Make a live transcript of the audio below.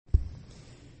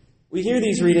We hear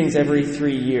these readings every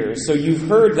 3 years, so you've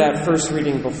heard that first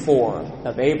reading before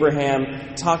of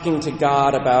Abraham talking to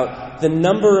God about the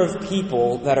number of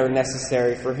people that are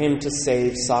necessary for him to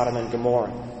save Sodom and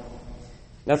Gomorrah.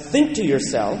 Now think to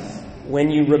yourself,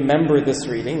 when you remember this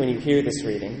reading, when you hear this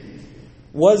reading,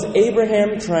 was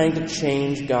Abraham trying to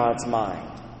change God's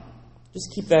mind?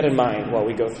 Just keep that in mind while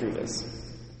we go through this.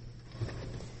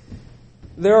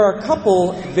 There are a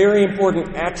couple very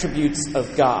important attributes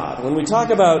of God. When we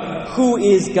talk about who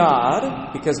is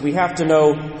God, because we have to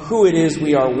know who it is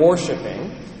we are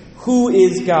worshiping, who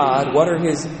is God, what are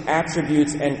his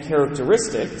attributes and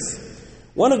characteristics,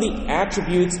 one of the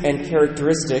attributes and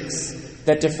characteristics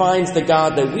that defines the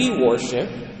God that we worship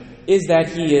is that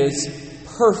he is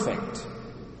perfect.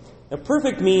 Now,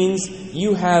 perfect means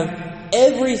you have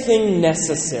everything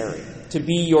necessary to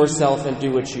be yourself and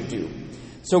do what you do.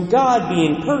 So God,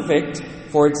 being perfect,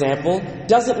 for example,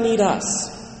 doesn't need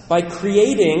us. By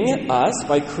creating us,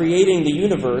 by creating the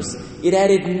universe, it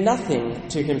added nothing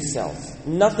to himself,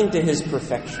 nothing to his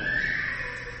perfection.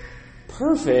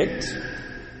 Perfect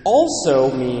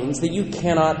also means that you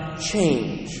cannot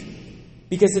change,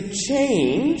 because a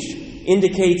change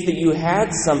indicates that you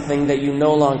had something that you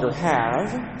no longer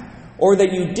have, or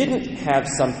that you didn't have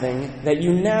something that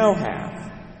you now have.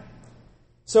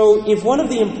 So if one of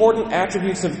the important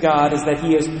attributes of God is that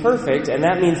he is perfect, and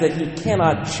that means that he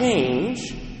cannot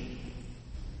change,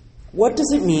 what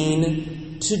does it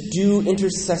mean to do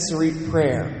intercessory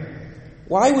prayer?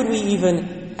 Why would we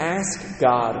even ask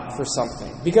God for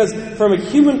something? Because from a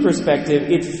human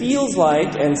perspective, it feels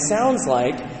like and sounds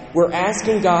like we're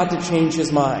asking God to change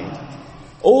his mind.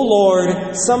 Oh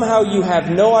Lord, somehow you have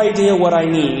no idea what I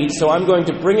need, so I'm going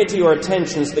to bring it to your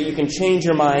attention so that you can change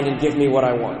your mind and give me what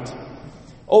I want.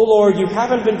 Oh Lord, you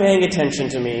haven't been paying attention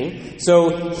to me,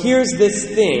 so here's this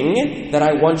thing that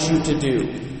I want you to do.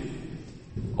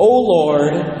 Oh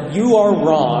Lord, you are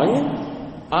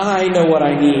wrong. I know what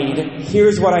I need.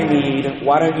 Here's what I need.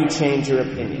 Why don't you change your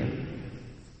opinion?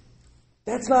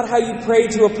 That's not how you pray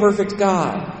to a perfect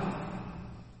God.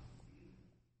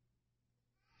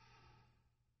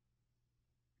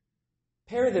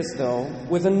 Pair this, though,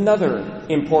 with another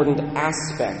important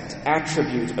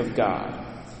attribute of God.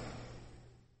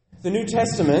 The New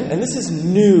Testament, and this is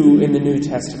new in the New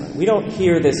Testament. We don't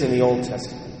hear this in the Old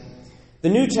Testament. The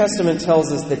New Testament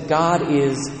tells us that God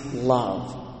is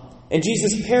love. And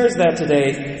Jesus pairs that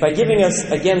today by giving us,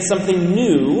 again, something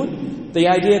new, the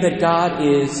idea that God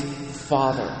is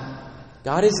Father.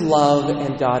 God is love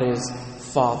and God is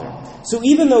Father. So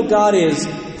even though God is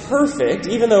perfect,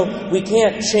 even though we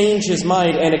can't change his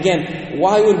mind, and again,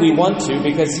 why would we want to?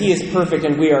 Because he is perfect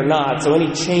and we are not. So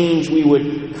any change we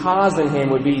would cause in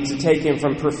him would be to take him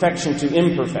from perfection to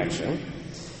imperfection.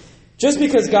 Just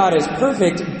because God is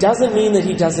perfect doesn't mean that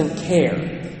he doesn't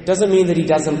care. Doesn't mean that he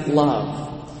doesn't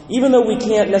love. Even though we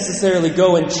can't necessarily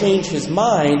go and change his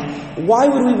mind, why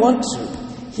would we want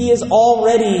to? He is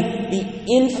already the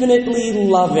infinitely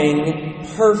loving,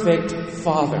 perfect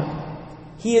Father.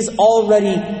 He is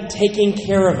already taking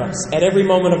care of us at every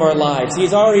moment of our lives. He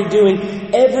is already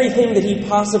doing everything that he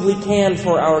possibly can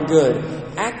for our good,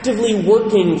 actively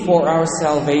working for our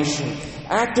salvation,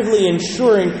 actively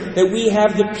ensuring that we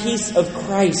have the peace of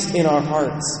Christ in our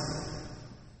hearts.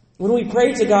 When we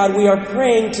pray to God, we are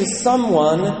praying to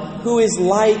someone who is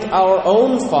like our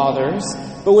own fathers,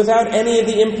 but without any of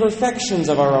the imperfections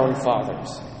of our own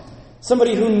fathers.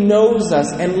 Somebody who knows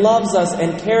us and loves us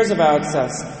and cares about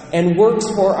us and works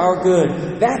for our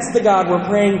good. That's the God we're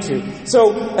praying to.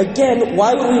 So, again,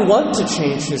 why would we want to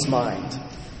change his mind?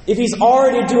 If he's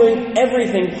already doing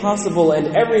everything possible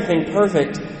and everything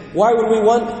perfect, why would we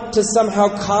want to somehow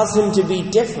cause him to be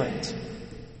different?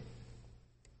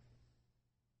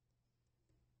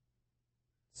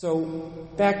 So,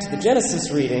 back to the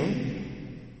Genesis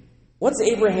reading, what's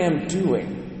Abraham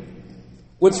doing?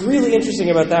 What's really interesting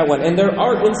about that one, and there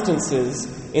are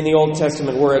instances in the Old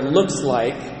Testament where it looks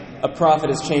like a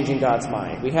prophet is changing God's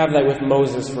mind. We have that with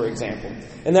Moses, for example.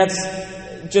 And that's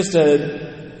just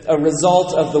a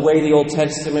result of the way the Old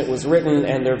Testament was written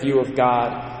and their view of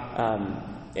God.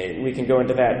 And we can go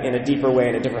into that in a deeper way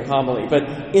in a different homily.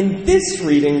 But in this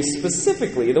reading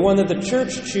specifically, the one that the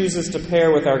church chooses to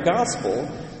pair with our gospel,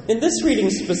 in this reading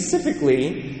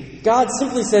specifically, God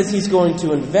simply says he's going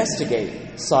to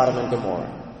investigate Sodom and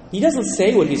Gomorrah. He doesn't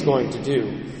say what he's going to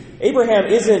do. Abraham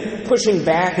isn't pushing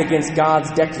back against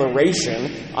God's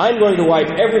declaration, I'm going to wipe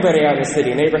everybody out of the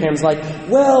city. And Abraham's like,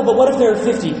 well, but what if there are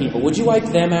 50 people? Would you wipe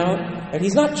them out? And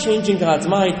he's not changing God's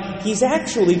mind. He's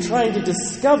actually trying to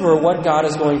discover what God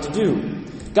is going to do.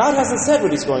 God hasn't said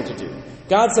what he's going to do.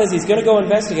 God says he's going to go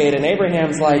investigate, and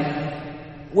Abraham's like,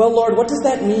 well, Lord, what does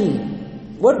that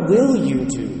mean? What will you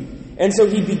do? And so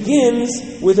he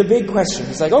begins with a big question.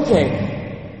 He's like,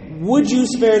 okay, would you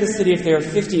spare the city if there are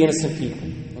 50 innocent people?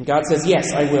 And God says,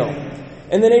 yes, I will.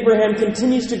 And then Abraham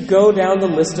continues to go down the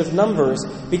list of numbers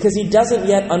because he doesn't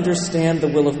yet understand the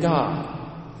will of God.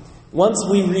 Once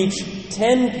we reach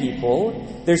 10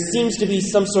 people, there seems to be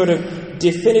some sort of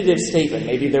definitive statement.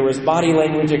 Maybe there was body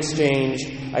language exchange.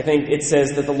 I think it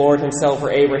says that the Lord himself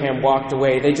or Abraham walked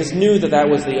away. They just knew that that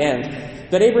was the end.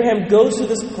 But Abraham goes through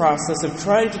this process of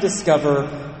trying to discover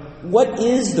what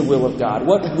is the will of God?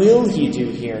 What will he do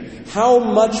here? How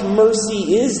much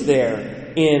mercy is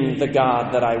there in the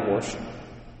God that I worship?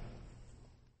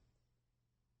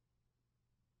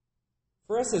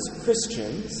 For us as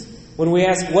Christians, when we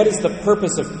ask, what is the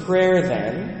purpose of prayer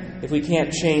then, if we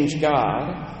can't change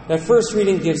God, that first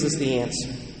reading gives us the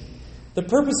answer. The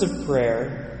purpose of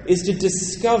prayer is to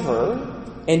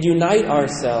discover and unite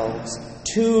ourselves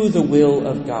to the will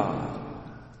of God.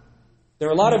 There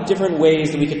are a lot of different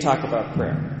ways that we could talk about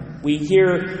prayer. We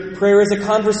hear prayer is a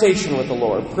conversation with the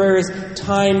Lord. Prayer is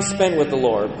time spent with the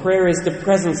Lord. Prayer is the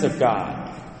presence of God.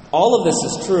 All of this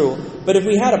is true, but if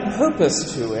we had a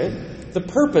purpose to it, the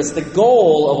purpose, the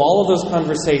goal of all of those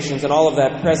conversations and all of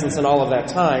that presence and all of that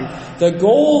time, the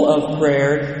goal of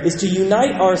prayer is to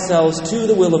unite ourselves to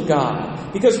the will of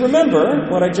God. Because remember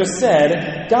what I just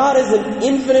said, God is an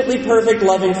infinitely perfect,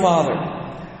 loving Father.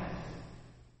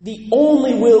 The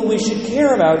only will we should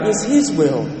care about is His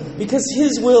will, because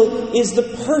His will is the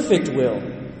perfect will.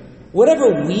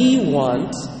 Whatever we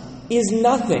want is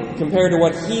nothing compared to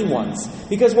what He wants,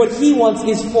 because what He wants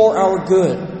is for our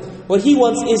good. What He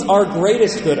wants is our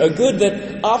greatest good, a good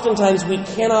that oftentimes we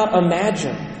cannot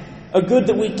imagine, a good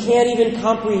that we can't even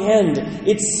comprehend.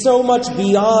 It's so much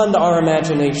beyond our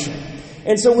imagination.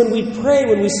 And so when we pray,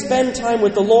 when we spend time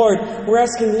with the Lord, we're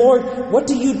asking, Lord, what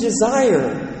do you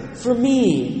desire for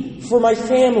me, for my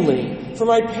family, for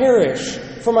my parish,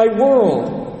 for my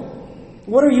world?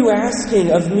 What are you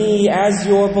asking of me as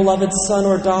your beloved son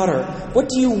or daughter? What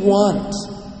do you want?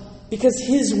 Because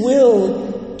His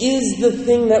will is the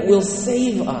thing that will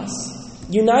save us.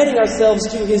 Uniting ourselves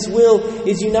to His will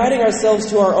is uniting ourselves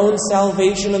to our own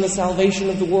salvation and the salvation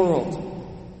of the world.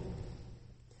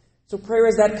 So prayer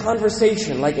is that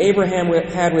conversation like Abraham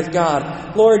had with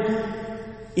God. Lord,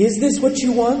 is this what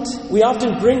you want? We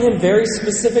often bring Him very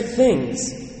specific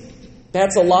things.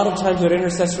 That's a lot of times what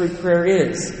intercessory prayer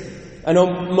is. I know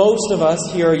most of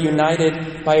us here are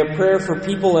united by a prayer for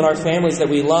people in our families that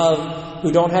we love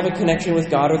who don't have a connection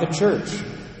with God or the church.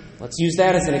 Let's use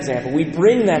that as an example. We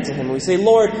bring that to Him and we say,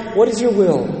 Lord, what is your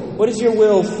will? What is your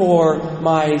will for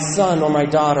my son or my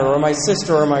daughter or my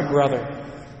sister or my brother?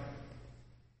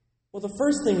 Well, the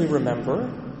first thing we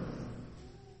remember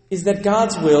is that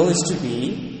God's will is to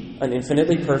be an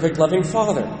infinitely perfect, loving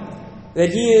Father. That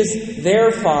He is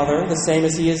their Father the same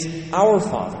as He is our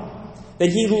Father. That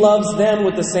He loves them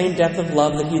with the same depth of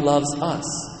love that He loves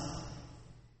us.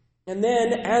 And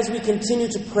then, as we continue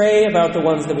to pray about the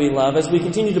ones that we love, as we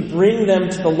continue to bring them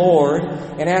to the Lord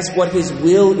and ask what His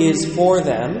will is for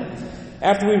them,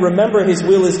 after we remember His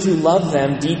will is to love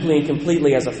them deeply and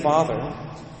completely as a Father,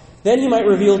 then He might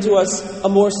reveal to us a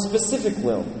more specific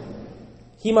will.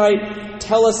 He might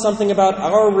tell us something about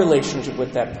our relationship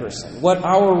with that person, what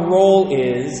our role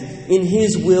is in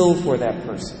His will for that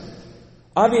person.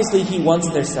 Obviously, He wants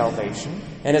their salvation,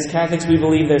 and as Catholics we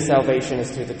believe their salvation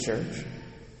is through the Church.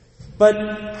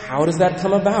 But how does that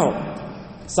come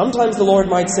about? Sometimes the Lord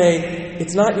might say,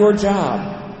 it's not your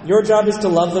job. Your job is to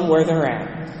love them where they're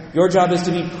at. Your job is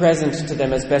to be present to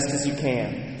them as best as you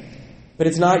can. But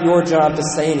it's not your job to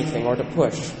say anything or to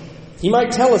push. He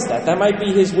might tell us that. That might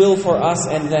be His will for us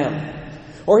and them.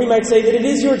 Or He might say that it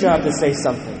is your job to say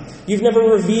something. You've never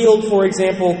revealed, for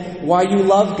example, why you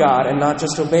love God and not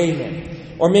just obey Him.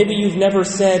 Or maybe you've never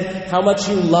said how much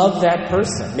you love that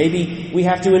person. Maybe we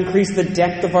have to increase the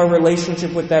depth of our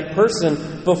relationship with that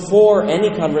person before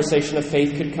any conversation of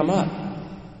faith could come up.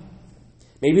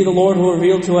 Maybe the Lord will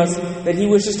reveal to us that He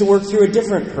wishes to work through a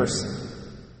different person,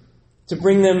 to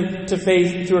bring them to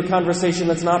faith through a conversation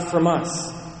that's not from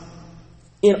us.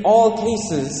 In all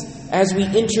cases, as we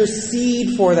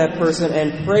intercede for that person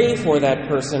and pray for that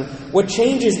person, what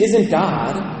changes isn't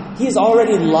God. He is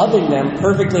already loving them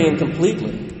perfectly and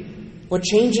completely. What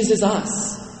changes is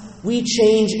us. We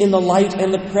change in the light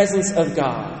and the presence of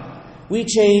God. We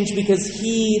change because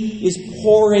He is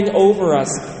pouring over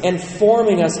us and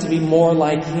forming us to be more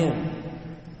like Him.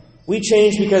 We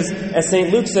change because, as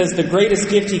St. Luke says, the greatest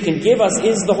gift He can give us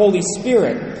is the Holy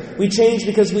Spirit. We change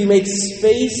because we make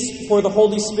space for the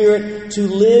Holy Spirit to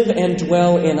live and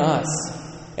dwell in us.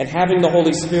 And having the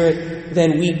Holy Spirit,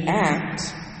 then we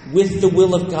act with the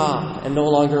will of God and no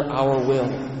longer our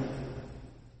will.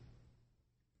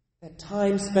 That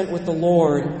time spent with the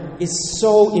Lord is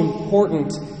so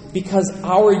important because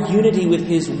our unity with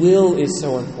His will is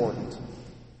so important.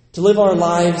 To live our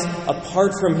lives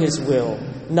apart from His will,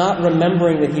 not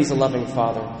remembering that He's a loving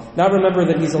Father, not remembering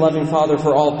that He's a loving Father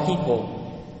for all people.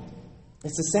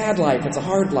 It's a sad life, it's a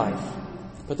hard life.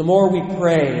 But the more we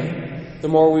pray, the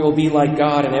more we will be like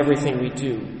God in everything we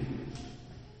do.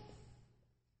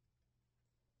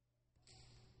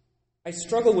 I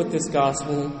struggle with this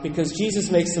gospel because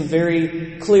Jesus makes some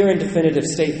very clear and definitive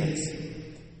statements.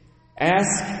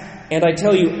 Ask, and I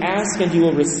tell you, ask and you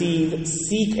will receive,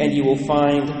 seek and you will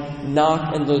find,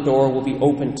 knock and the door will be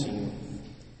opened to you.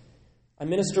 I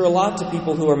minister a lot to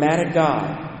people who are mad at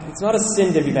God. It's not a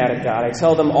sin to be mad at God. I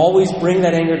tell them, always bring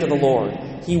that anger to the Lord.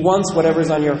 He wants whatever's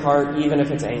on your heart, even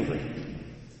if it's angry.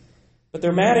 But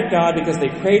they're mad at God because they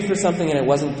prayed for something and it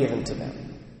wasn't given to them.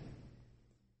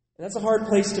 And that's a hard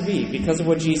place to be because of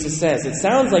what Jesus says. It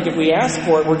sounds like if we ask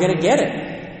for it, we're going to get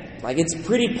it. Like it's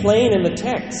pretty plain in the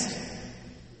text.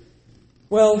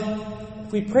 Well,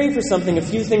 if we pray for something, a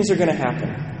few things are going to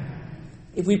happen.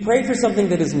 If we pray for something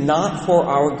that is not for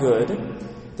our good,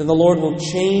 then the Lord will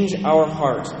change our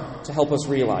heart to help us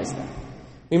realize that.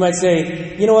 We might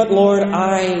say, you know what, Lord,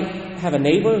 I have a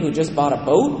neighbor who just bought a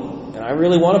boat, and I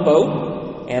really want a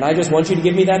boat, and I just want you to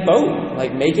give me that boat.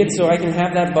 Like, make it so I can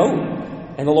have that boat.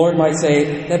 And the Lord might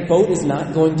say, that boat is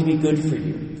not going to be good for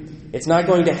you. It's not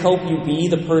going to help you be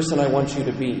the person I want you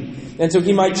to be. And so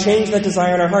He might change that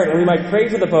desire in our heart, and we might pray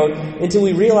for the boat until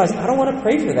we realize, I don't want to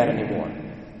pray for that anymore.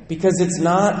 Because it's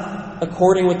not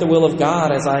according with the will of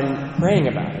God as I'm praying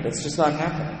about it. It's just not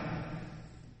happening.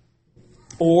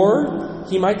 Or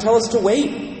He might tell us to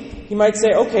wait. He might say,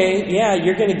 okay, yeah,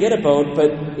 you're going to get a boat,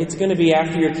 but it's going to be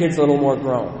after your kid's a little more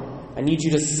grown. I need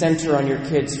you to center on your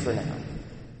kids for now.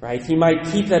 Right? He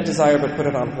might keep that desire but put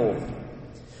it on hold.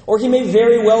 Or He may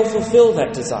very well fulfill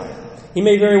that desire. He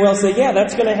may very well say, yeah,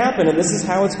 that's going to happen, and this is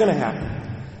how it's going to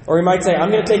happen. Or He might say, I'm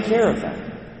going to take care of that.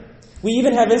 We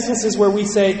even have instances where we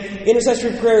say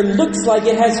intercessory prayer looks like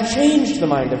it has changed the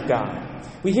mind of God.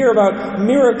 We hear about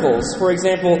miracles, for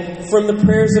example, from the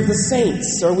prayers of the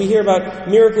saints, or we hear about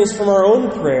miracles from our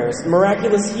own prayers,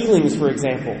 miraculous healings, for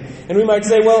example. And we might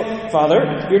say, well,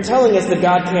 Father, you're telling us that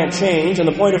God can't change, and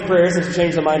the point of prayer isn't to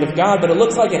change the mind of God, but it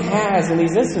looks like it has in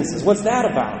these instances. What's that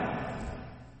about?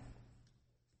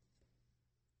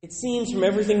 It seems from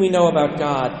everything we know about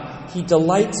God, He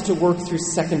delights to work through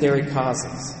secondary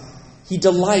causes. He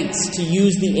delights to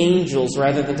use the angels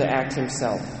rather than to act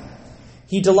Himself.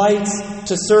 He delights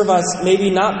to serve us maybe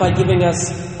not by giving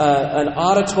us an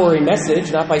auditory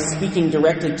message, not by speaking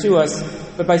directly to us,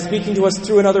 but by speaking to us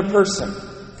through another person,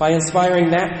 by inspiring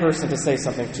that person to say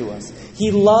something to us.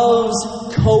 He loves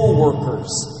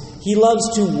co-workers. He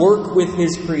loves to work with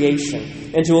His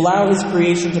creation and to allow His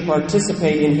creation to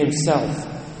participate in Himself.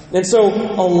 And so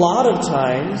a lot of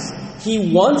times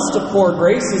He wants to pour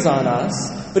graces on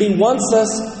us, but He wants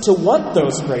us to want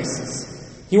those graces.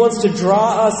 He wants to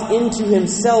draw us into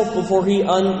Himself before He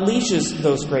unleashes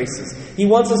those graces. He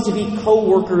wants us to be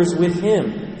co-workers with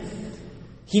Him.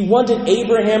 He wanted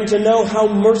Abraham to know how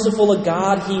merciful a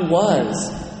God He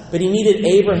was, but He needed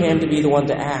Abraham to be the one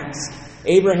to ask,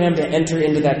 Abraham to enter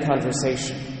into that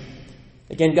conversation.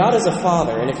 Again, God is a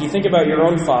father, and if you think about your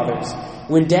own fathers,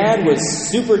 when Dad was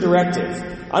super directive,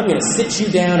 I'm going to sit you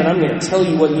down and I'm going to tell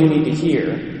you what you need to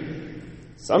hear.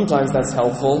 Sometimes that's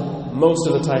helpful. Most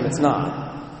of the time it's not.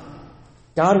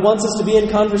 God wants us to be in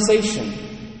conversation.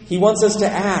 He wants us to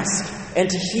ask and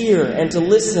to hear and to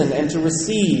listen and to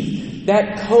receive.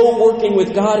 That co-working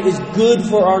with God is good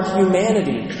for our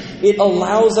humanity. It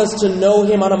allows us to know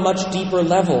Him on a much deeper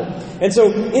level. And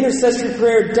so intercessory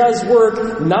prayer does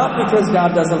work, not because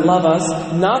God doesn't love us,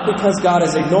 not because God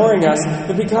is ignoring us,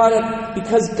 but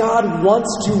because God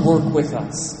wants to work with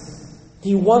us.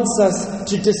 He wants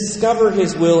us to discover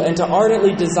His will and to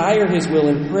ardently desire His will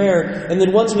in prayer, and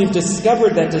then once we've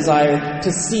discovered that desire,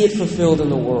 to see it fulfilled in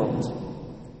the world.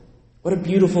 What a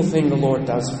beautiful thing the Lord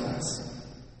does for us.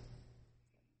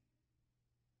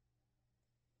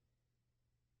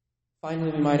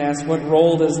 Finally, we might ask, what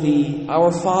role does the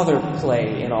Our Father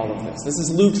play in all of this? This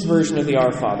is Luke's version of the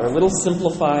Our Father, a little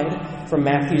simplified from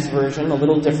Matthew's version, a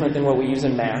little different than what we use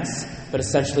in Mass, but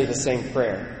essentially the same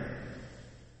prayer.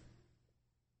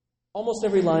 Almost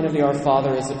every line of the Our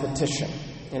Father is a petition,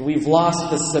 and we've lost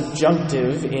the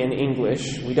subjunctive in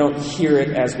English. We don't hear it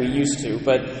as we used to,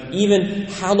 but even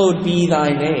hallowed be thy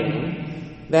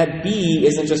name, that be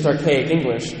isn't just archaic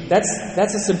English.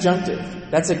 That's a subjunctive.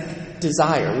 That's a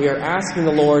desire. We are asking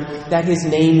the Lord that His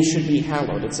name should be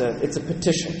hallowed. It's a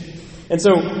petition. And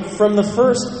so, from the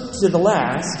first to the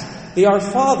last, the Our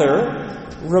Father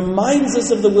reminds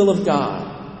us of the will of God.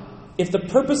 If the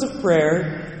purpose of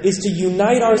prayer is to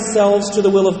unite ourselves to the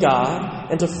will of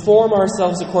God and to form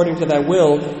ourselves according to that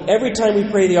will, every time we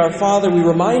pray the Our Father, we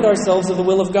remind ourselves of the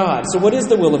will of God. So what is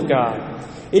the will of God?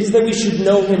 It is that we should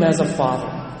know Him as a Father,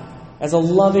 as a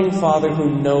loving Father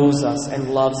who knows us and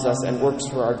loves us and works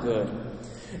for our good.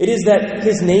 It is that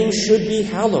His name should be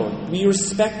hallowed, be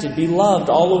respected, be loved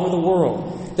all over the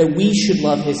world, that we should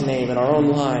love His name in our own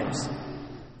lives.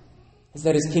 It's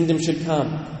that His kingdom should come.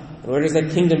 And where does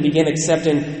that kingdom begin? Except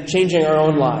in changing our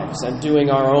own lives and doing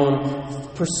our own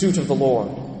pursuit of the Lord.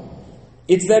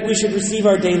 It's that we should receive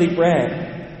our daily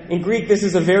bread. In Greek, this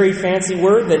is a very fancy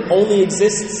word that only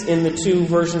exists in the two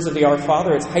versions of the Our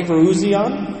Father. It's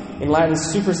hyperousion, in Latin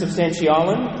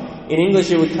supersubstantialem. In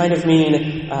English, it would kind of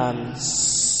mean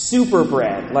super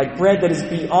bread, like bread that is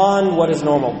beyond what is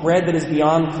normal, bread that is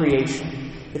beyond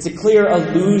creation. It's a clear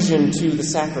allusion to the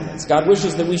sacraments. God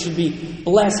wishes that we should be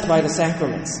blessed by the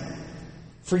sacraments.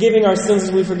 Forgiving our sins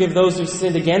as we forgive those who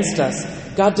sinned against us.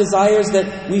 God desires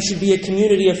that we should be a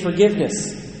community of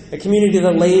forgiveness, a community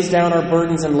that lays down our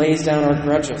burdens and lays down our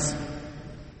grudges.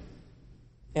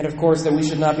 And of course, that we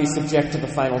should not be subject to the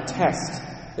final test,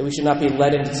 that we should not be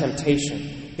led into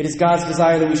temptation. It is God's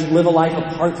desire that we should live a life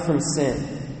apart from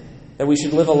sin, that we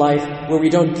should live a life where we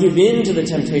don't give in to the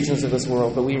temptations of this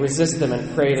world, but we resist them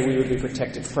and pray that we would be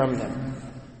protected from them.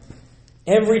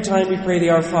 Every time we pray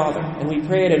the Our Father, and we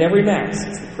pray it at every Mass,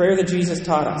 it's the prayer that Jesus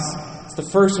taught us. It's the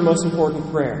first and most important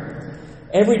prayer.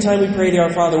 Every time we pray the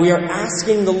Our Father, we are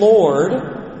asking the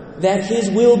Lord that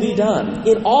His will be done.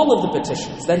 In all of the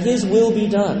petitions, that His will be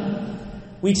done.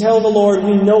 We tell the Lord,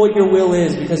 we know what your will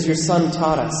is because your Son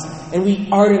taught us, and we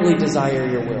ardently desire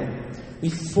your will. We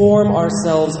form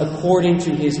ourselves according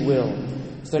to His will,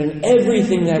 so that in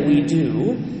everything that we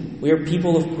do, we are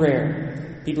people of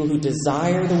prayer, people who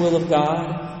desire the will of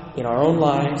God in our own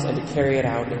lives and to carry it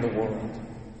out in the world.